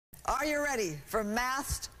Are you ready for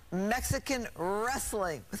masked Mexican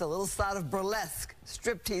wrestling with a little side of burlesque,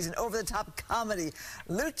 striptease, and over-the-top comedy?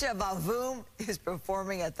 Lucha VaVoom is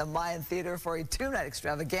performing at the Mayan Theater for a two-night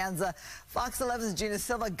extravaganza. Fox 11's Gina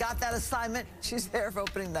Silva got that assignment. She's there for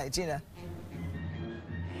opening night. Gina.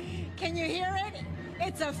 Can you hear it?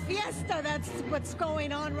 It's a fiesta. That's what's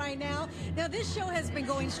going on right now. Now, this show has been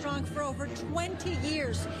going strong for over 20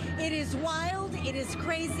 years. It is wild, it is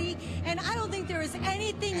crazy, and I don't think there is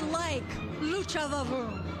anything like Lucha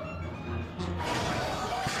VaVoom.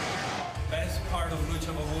 Best part of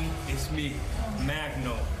Lucha VaVoom is me,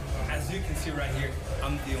 Magno. As you can see right here,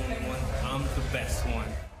 I'm the only one. I'm the best one.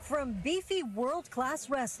 From beefy world-class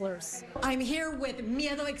wrestlers. I'm here with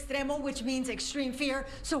Miedo Extremo, which means extreme fear.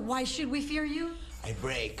 So why should we fear you? I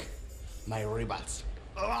break my rivals.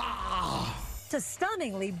 To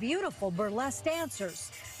stunningly beautiful burlesque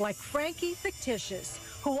dancers like Frankie Fictitious,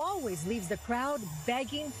 who always leaves the crowd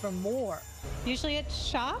begging for more. Usually it's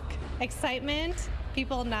shock, excitement,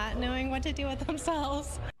 people not knowing what to do with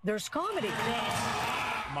themselves. There's comedy.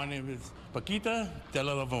 My name is Paquita de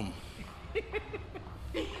la VaVoom.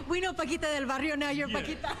 We know Paquita del Barrio, now you're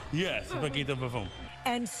Paquita. Yes, Paquita VaVoom.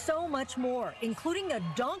 And so much more, including a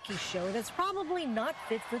donkey show that's probably not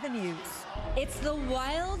fit for the news. It's the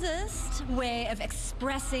wildest way of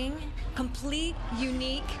expressing complete,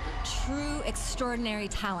 unique, true, extraordinary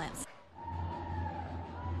talents.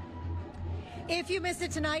 If you missed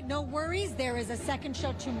it tonight, no worries. There is a second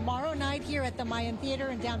show tomorrow night here at the Mayan Theater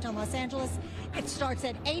in downtown Los Angeles. It starts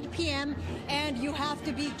at 8 p.m. and you have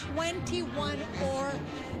to be 21 or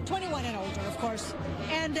 21 and older, of course.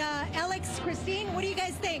 And Alex, Christine, what do you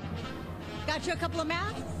guys think? Got you a couple of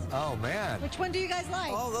masks? Oh, man. Which one do you guys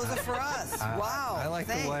like? Oh, those are for us. Wow. I like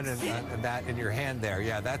thanks. the one that in your hand there.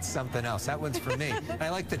 Yeah, that's something else. That one's for me. And I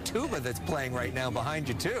like the tuba that's playing right now behind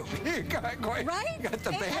you, too. You got right? You got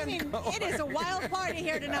the band going. It is a wild party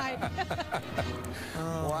here tonight.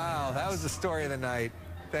 Wow, that was the story of the night.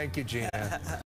 Thank you, Gina.